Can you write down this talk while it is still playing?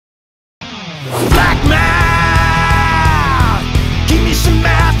Flack math! Give me some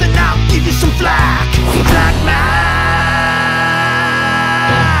math and I'll give you some flack. Flack math!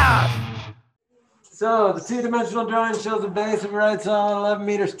 So the two-dimensional drawing shows a base of right solid 11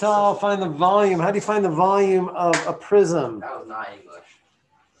 meters tall. Find the volume. How do you find the volume of a prism? That was not English.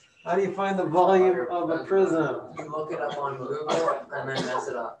 How do you find the volume of a prism? You look it up on Google and then mess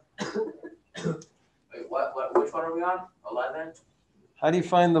it up. Wait, which one are we on? 11? How do you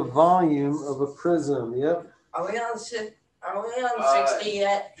find the volume of a prism? Yep. Are we on 60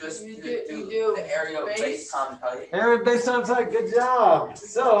 yet? Just you do the area of base times height. Area of base times height. Good job.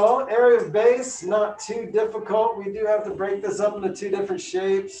 So area of base, not too difficult. We do have to break this up into two different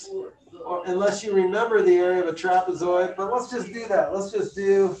shapes, or unless you remember the area of a trapezoid. But let's just do that. Let's just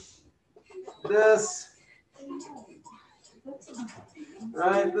do this.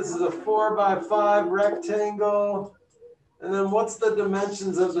 Right. This is a 4x5 rectangle. And then what's the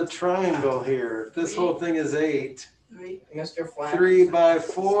dimensions of the triangle here? This whole thing is 8. Mr. Flack.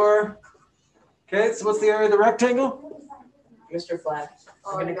 3x4. Okay, so what's the area of the rectangle? Mr. Flack,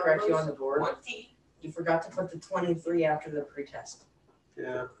 I'm going to correct you on the board. You forgot to put the 23 after the pretest.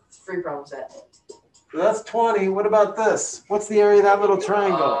 Yeah. It's a free problem set. So that's 20. What about this? What's the area of that little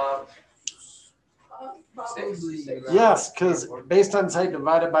triangle? Yes, because base times height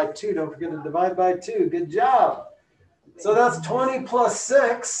divided by 2. Don't forget to divide by 2. Good job. So that's 20 plus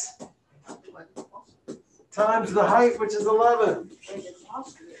 6 times the height, which is 11.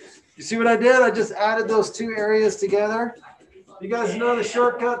 You see what I did? I just added those two areas together. You guys know the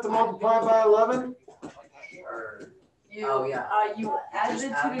shortcut to multiply by 11? Oh, yeah. You add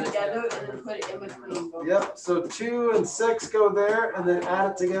the two together and then put it in between both. Yep, so 2 and 6 go there, and then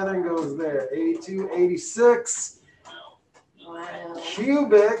add it together and goes there. 82, 86. Wow.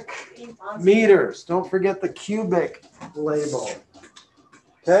 Cubic meters. Don't forget the cubic label.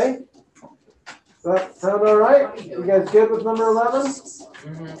 Okay? Does that sound all right? You guys good with number 11?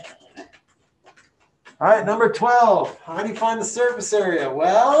 Mm-hmm. All right, number 12. How do you find the surface area?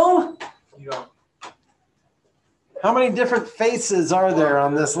 Well, You don't. how many different faces are there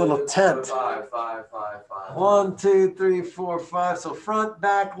on this little tent? 5. 1, 2, 3, 4, 5. So front,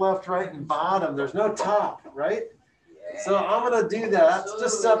 back, left, right, and bottom. There's no top, right? So I'm going to do that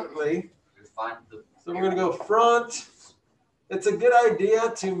just separately. So we're going to go front. It's a good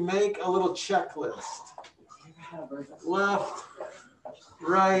idea to make a little checklist. Left,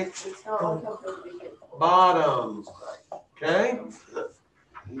 right, bottom. Okay?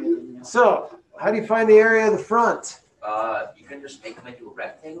 So how do you find the area of the front? You can just make them into a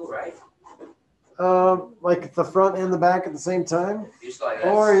rectangle, right? Like the front and the back at the same time? Just like this.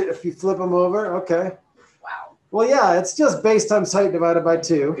 Or if you flip them over, okay. Wow. Well, yeah, it's just base times height divided by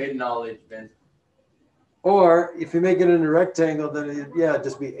 2. Good knowledge, Ben. Or if you make it in a rectangle, then it'd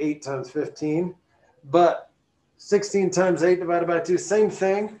just be 8 times 15. But 16 times 8 divided by 2, same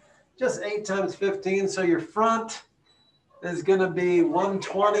thing. Just 8 times 15. So your front is going to be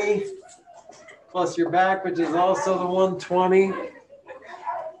 120 plus your back, which is also the 120.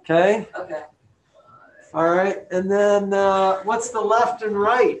 Okay? Okay. All right. And then what's the left and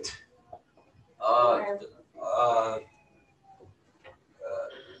right?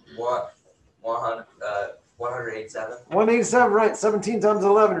 187. 187, right. 17 times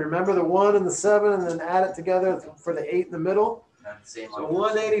 11. Remember the 1 and the 7, and then add it together for the 8 in the middle. So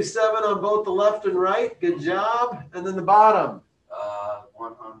 187 on both the left and right. Good job. And then the bottom.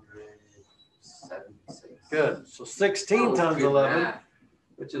 176. Good. So 16 times 11,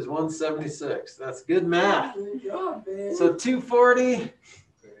 which is 176. That's good math. Good job, man. So 240.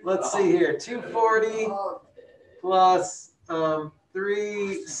 Let's see here. 240 plus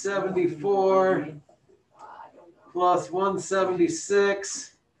 374 plus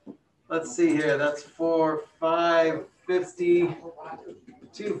 176. Let's see here. That's 550.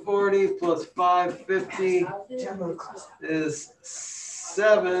 240 plus 550 is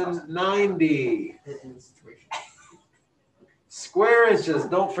 790. Square inches.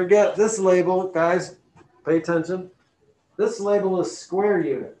 Don't forget this label, guys. Pay attention. This label is square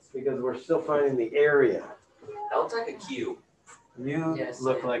units because we're still finding the area. That looks like a cube. You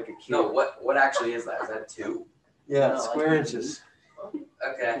look like a cube. No, what actually is that? Is that 2? Yeah, No, square inches.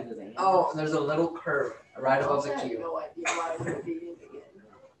 Okay. Oh, there's a little curve right above the I have cube. no idea why we're beating again.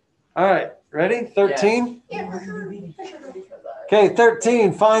 All right, ready? 13? Yeah. Okay,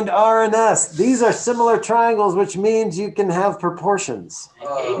 13. Find R and S. These are similar triangles, which means you can have proportions.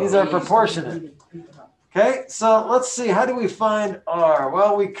 These are proportionate. Okay, so let's see. How do we find R?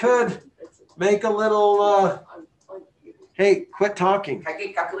 Well, we could make a little, hey, quit talking.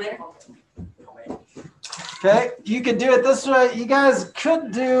 Calculator? Okay, you could do it this way. You guys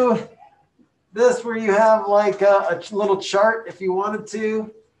could do this where you have like a little chart if you wanted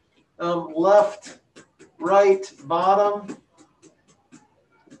to. Left, right, bottom.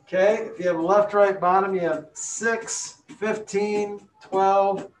 Okay, if you have left, right, bottom, you have 6, 15,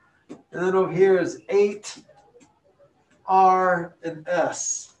 12, and then over here is 8, R, and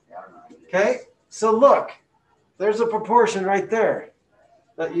S. Okay, so look, there's a proportion right there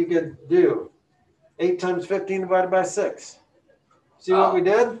that you could do. 8 times 15 divided by 6. See what we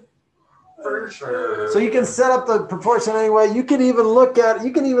did? For sure. So you can set up the proportion anyway. You can even look at it.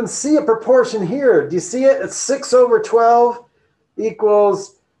 You can even see a proportion here. Do you see it? It's 6 over 12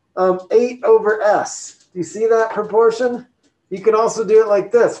 equals 8 over S. Do you see that proportion? You can also do it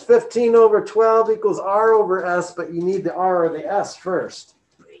like this. 15 over 12 equals R over S, but you need the R or the S first.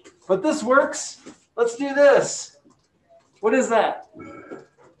 But this works. Let's do this. What is that?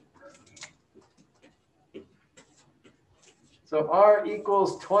 So R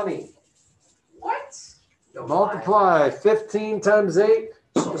equals 20. What? Multiply 15 times 8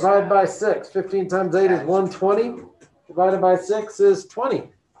 divided by 6. 15 times 8 is 120. Divided by 6 is 20.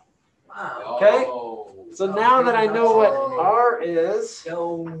 Wow. Okay? So now that I know what R is,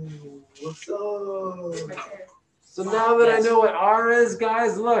 Yo. so now that I know what R is,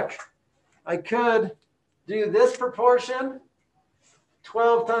 guys, look, I could do this proportion,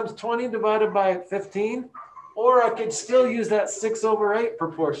 12 times 20 divided by 15, or I could still use that 6 over 8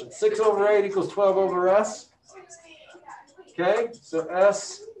 proportion. 6 over 8 equals 12 over S. Okay, so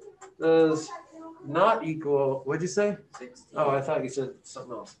S does not equal, what'd you say? 16. Oh, I thought you said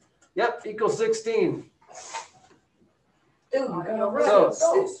something else. Yep, equals 16. Dude, I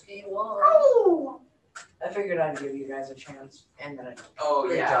figured I'd give you guys a chance, and then I. Oh,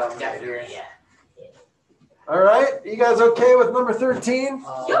 Great yeah, job. definitely. Yeah. All right, you guys okay with number 13?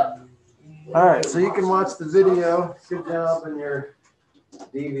 Yep. All right, so you can watch the video. Good job in your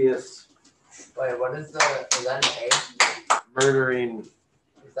devious Wait, what is is that an murdering. Is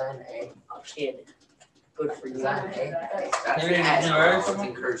that an A? Oh, kid. Good for Is you. that an A? That's Maybe an S, in bro. reverse It's or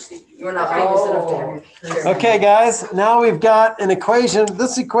in cursive. You're not famous enough to have your Okay, guys, now we've got an equation.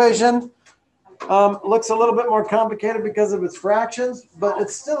 This equation looks a little bit more complicated because of its fractions, but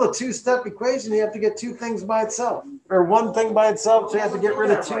it's still a two-step equation. You have to get two things by itself, or one thing by itself, so you have to get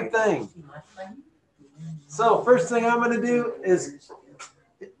rid of two things. So first thing I'm going to do is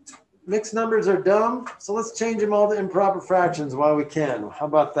mixed numbers are dumb, so let's change them all to improper fractions while we can. How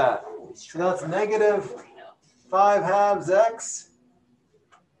about that? So that's negative 5 halves x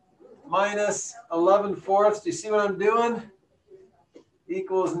minus 11 fourths. Do you see what I'm doing?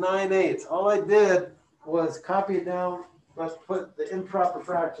 Equals 9/8. All I did was copy it down, but put the improper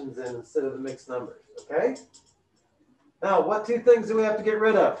fractions in instead of the mixed numbers, okay? Now, what two things do we have to get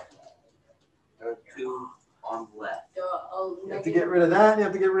rid of? There are 2 on the left. You have to get rid of that, and you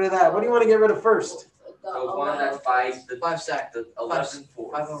have to get rid of that. What do you want to get rid of first? The one that's 5, the 5 sec. the 11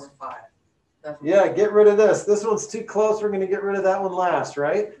 fourths. 5 over 5. Yeah, get rid of this. This one's too close. We're going to get rid of that one last,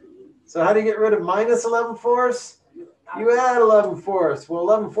 right? So how do you get rid of minus 11 fourths? You add 11 fourths. Well,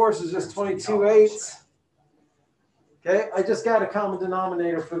 11 fourths is just 22/8. Okay, I just got a common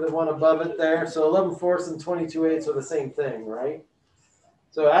denominator for the one above it there. So 11 fourths and 22/8 are the same thing, right?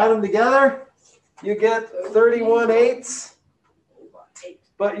 So add them together, you get 31/8.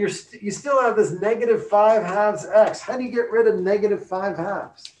 But you still have this negative 5 halves x. How do you get rid of negative 5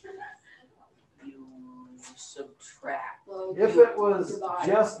 halves? You subtract. If it was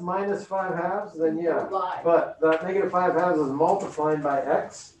just minus 5 halves, then yeah. But that negative 5 halves is multiplying by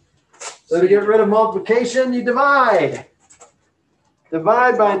x. So to get rid of multiplication, you divide.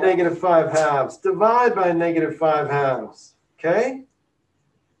 Divide by negative 5 halves. Divide by negative 5 halves. Okay?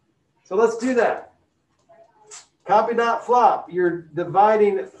 So let's do that. Copy dot flop. You're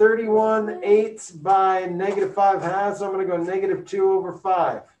dividing 31/8 by negative 5 halves. So I'm going to go negative 2 over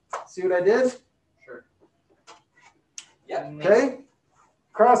 5. See what I did? Sure. Yep. Okay?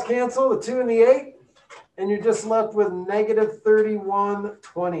 Cross cancel the 2 and the 8. And you're just left with negative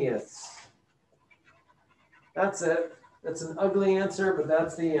 31/20. That's it. That's an ugly answer, but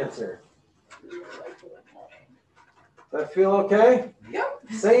that's the answer. Does that feel okay? Yep.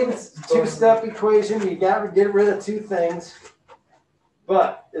 Same two-step equation. You got to get rid of two things,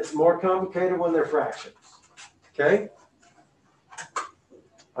 but it's more complicated when they're fractions. Okay?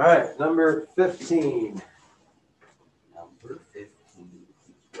 All right, number 15. Number 15.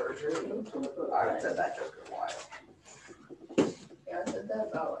 I haven't said that joke in a while. Yeah, I said that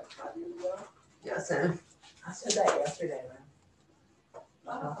about like 5 years ago. Yeah, Sam. I said that yesterday, man.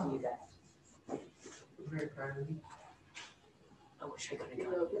 Not you guys. Very proud of you. I wish I could have You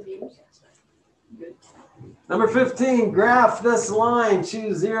done know, 'cause you- it. Number 15, graph this line,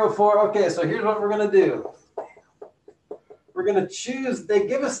 choose 0, 4. Okay, so here's what we're going to do. We're going to choose, they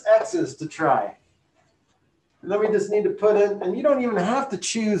give us x's to try. And then we just need to put in, and you don't even have to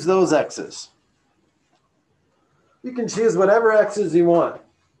choose those x's. You can choose whatever x's you want.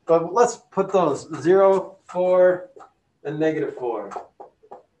 But let's put those 0, 4, and -4.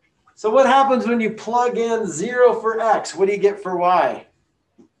 So what happens when you plug in 0 for x? What do you get for y?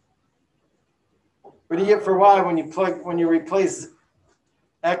 What do you get for y when you replace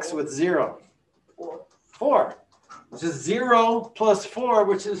x with 0? 4. Which is 0 plus 4,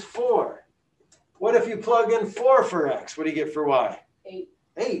 which is 4. What if you plug in 4 for x? What do you get for y? 8.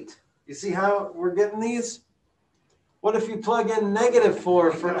 8. You see how we're getting these? What if you plug in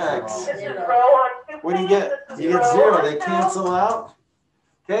 -4 for x? What do you get? You get 0. They cancel out.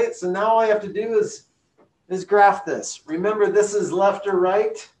 Okay, so now all you have to do is graph this. Remember, this is left or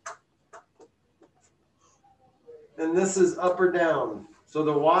right. And this is up or down. So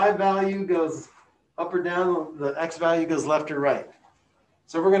the y value goes up or down. The x value goes left or right.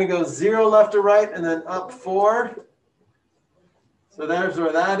 So we're going to go 0 left or right and then up 4. So there's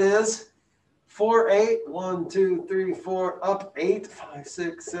where that is. 4, 8. 1, 2, 3, 4. Up 8. 5,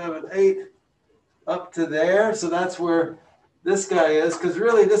 6, 7, 8. Up to there. So that's where this guy is. Because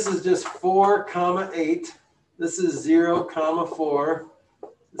really this is just 4, 8. This is 0, 4.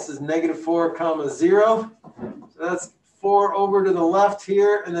 This is -4, 0. So that's 4 over to the left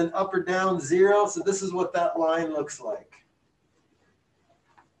here and then up or down 0. So this is what that line looks like.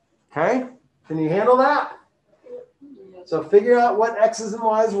 Okay, can you handle that? So figure out what x's and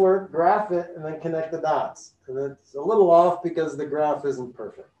y's were, graph it, and then connect the dots. And it's a little off because the graph isn't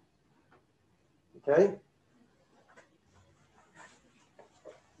perfect. Okay?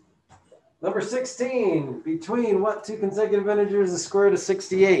 Number 16, between what two consecutive integers is the square root of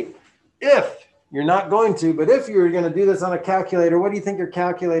 68? If you're not going to, but if you were going to do this on a calculator, what do you think your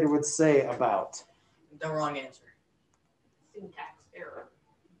calculator would say about? The wrong answer. Syntax error.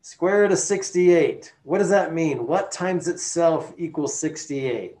 Square root of 68. What does that mean? What times itself equals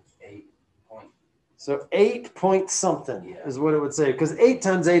 68? 8 point. So 8 point something is what it would say. Because 8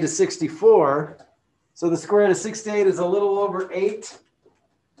 times 8 is 64. So the square root of 68 is a little over 8.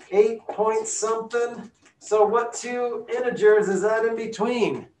 8 point something. So what two integers is that in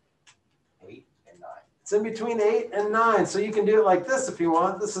between? 8 and 9. It's in between 8 and 9. So you can do it like this if you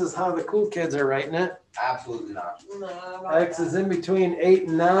want. This is how the cool kids are writing it. Absolutely not. No, X is in between 8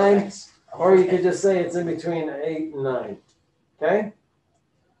 and 9. Or you could just say it's in between 8 and 9. Okay?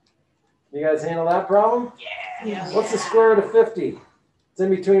 You guys handle that problem? Yeah. What's the square root of 50? It's in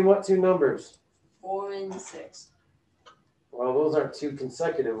between what two numbers? 4 and 6. Well, those aren't two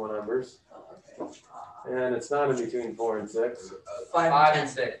consecutive numbers. Oh, okay. And it's not in between 4 and 6. 5 and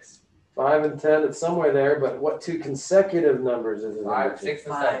 6. 5 and 10, it's somewhere there, but what two consecutive numbers is it? 5, 6,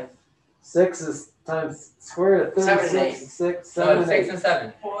 and 7. 6 is times square root of 36. 7 and 8. 6, So 7, and 6 8. and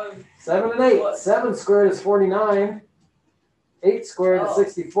 7. 7 and 8. 7 squared is 49. 8 squared is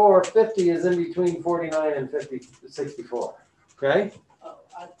 64. 50 is in between 49 and 64. Okay?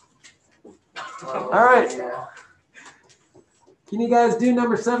 All right. Can you guys do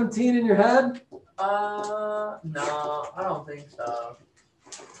number 17 in your head? No, I don't think so.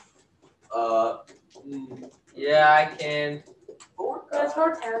 Yeah, I can.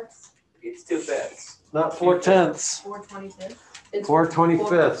 4/10. It's 2/5. Not 4/10. 4/25.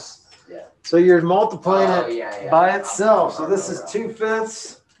 4/25. Yeah. So you're multiplying Oh, it yeah. by itself. So this is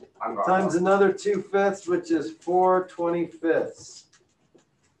 2/5 I'm going times another 2/5, which is 4/25.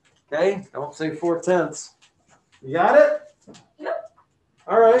 Okay, don't say 4/10. You got it? Yep.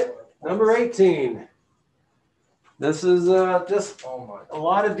 All right, number 18. This is just Oh my. a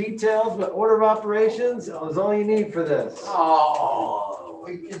lot of details, but order of operations is all you need for this. Oh,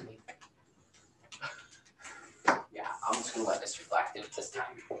 are you kidding me? Yeah, I'm just gonna let Mr. Flack do it this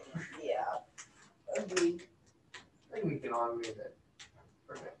time. Yeah. Agreed. I think we can all agree that.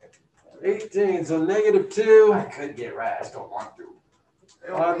 18, so -2. I could get it right, I just don't want to.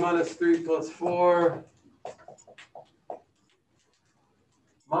 5 minus 3 plus 4.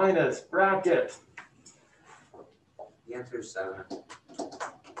 Minus bracket. The answer is 7.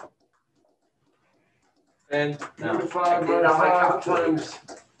 And No, -5 I did it minus on my 5 calculator. times.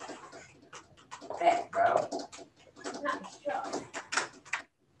 Bro. Nice job.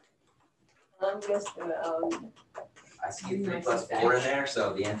 I'm just gonna I see 3 plus 4 in there,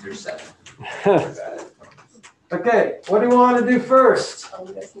 so the answer is 7. Okay, what do you want to do first? I'm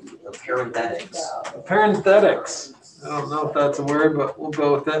guessing The parenthetics. Parenthetics. I don't know if that's a word, but we'll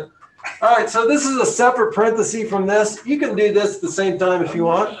go with it. All right, so this is a separate parenthesis from this. You can do this at the same time if you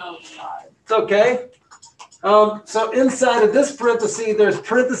want. It's okay. So inside of this parenthesis, there's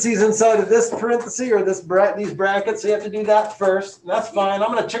parentheses inside of this parenthesis or these brackets. So you have to do that first. That's fine.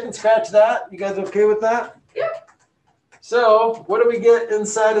 I'm going to chicken scratch that. You guys okay with that? Yep. So what do we get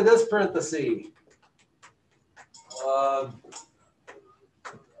inside of this parenthesis?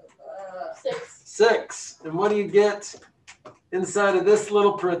 6. 6. And what do you get inside of this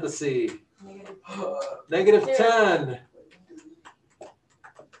little parenthesis? Negative 10.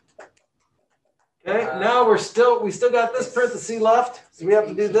 Okay, now we still got this parenthesis left, so we have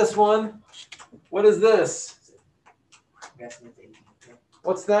to do this one. What is this?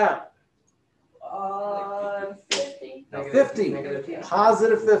 What's that? 50. 50.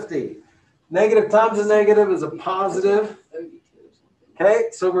 Positive 50. Negative times a negative is a positive. Okay,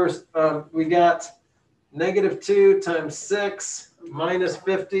 so we got negative 2 times 6 minus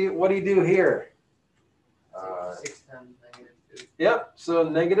 50. What do you do here? 6 times negative 2. Yep, so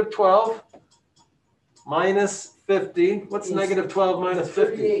negative 12 minus 50. What's negative 12 minus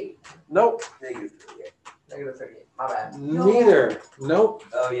 50? 38. Nope. Negative 38. Negative 38. My bad. Neither. Nope.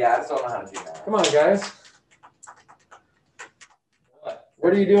 Oh, yeah, I just don't know how to do that. Come on, guys.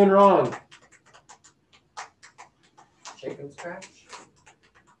 What are you doing wrong? Chicken scratch.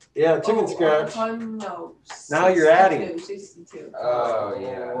 Yeah, chicken scratch. No. Now you're adding. 62. Oh,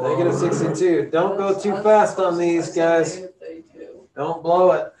 yeah. Negative 62. Don't go too fast on these, guys. Negative 32. Don't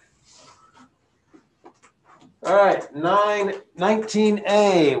blow it. All right,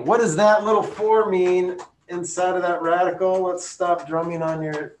 19A. What does that little 4 mean inside of that radical? Let's stop drumming on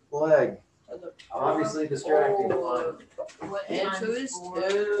your leg. Obviously distracting. What And times two is 4?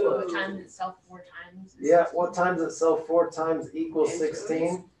 two. What times itself 4 times? Yeah, what times itself 4 times equals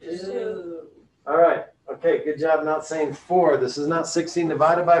 16? 2. All right. Okay, good job not saying 4. This is not 16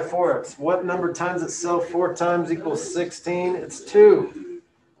 divided by 4. It's what number times itself 4 times equals 16? It's 2.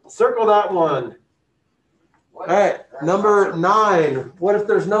 Circle that one. All right, number 9. What if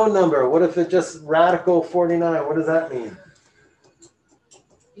there's no number? What if it's just radical 49? What does that mean?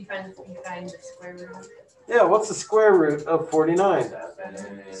 You find the square root. Yeah, what's the square root of 49?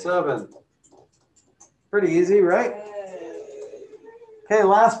 7. Pretty easy, right? Okay,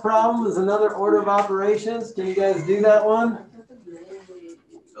 last problem is another order of operations. Can you guys do that one?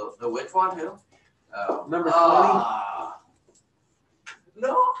 The which one? Who? Oh. Number 20.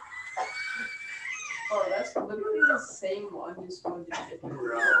 No. Oh, that's literally the same one, just going to different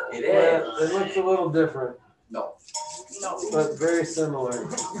row. It Yeah, is. it looks a little different, No. No. but very similar.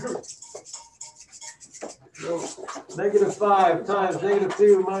 Negative 5 times negative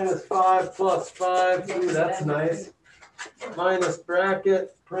 2 minus 5 plus 5. Ooh, that's nice. Minus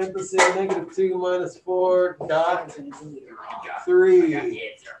bracket, parenthesis, negative 2 minus 4, dot 3.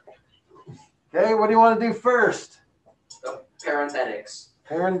 Okay, what do you want to do first? Parenthetics.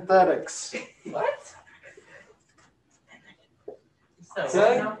 Parenthetics. What?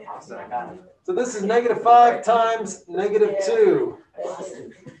 Okay. So this is negative 5 times negative 2.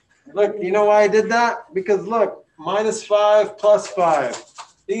 Look, you know why I did that? Because look, minus 5 plus 5.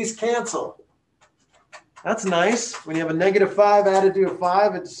 These cancel. That's nice. When you have a negative 5 added to a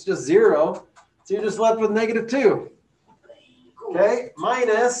 5, it's just 0. So you're just left with negative 2. Okay,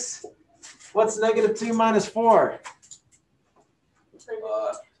 minus, what's negative 2 minus 4?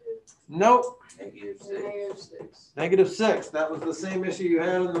 Nope. Negative 6. That was the same issue you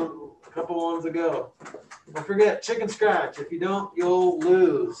had a couple ones ago. Don't forget, chicken scratch. If you don't, you'll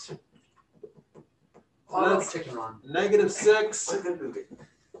lose. So that's Chicken run. negative 6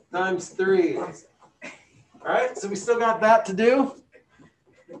 times 3. All right, so we still got that to do.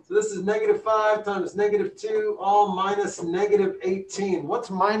 So this is negative 5 times negative 2, all minus negative 18. What's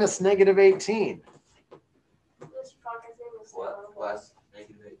minus negative 18? What? Plus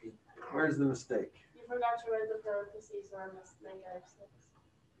negative 18. Where's the mistake? You forgot to write the parentheses around this negative 6.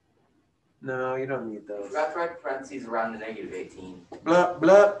 No, you don't need those. Forgot to write parentheses around the negative 18. Blah,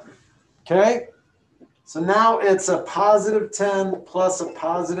 blah. Okay. So now it's a positive 10 plus a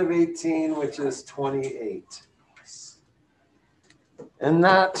positive 18, which is 28. And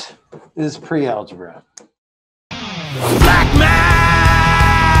that is pre-algebra. Flack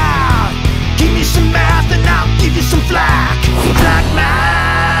math. Give me some math and I'll give you some flack. Flack math.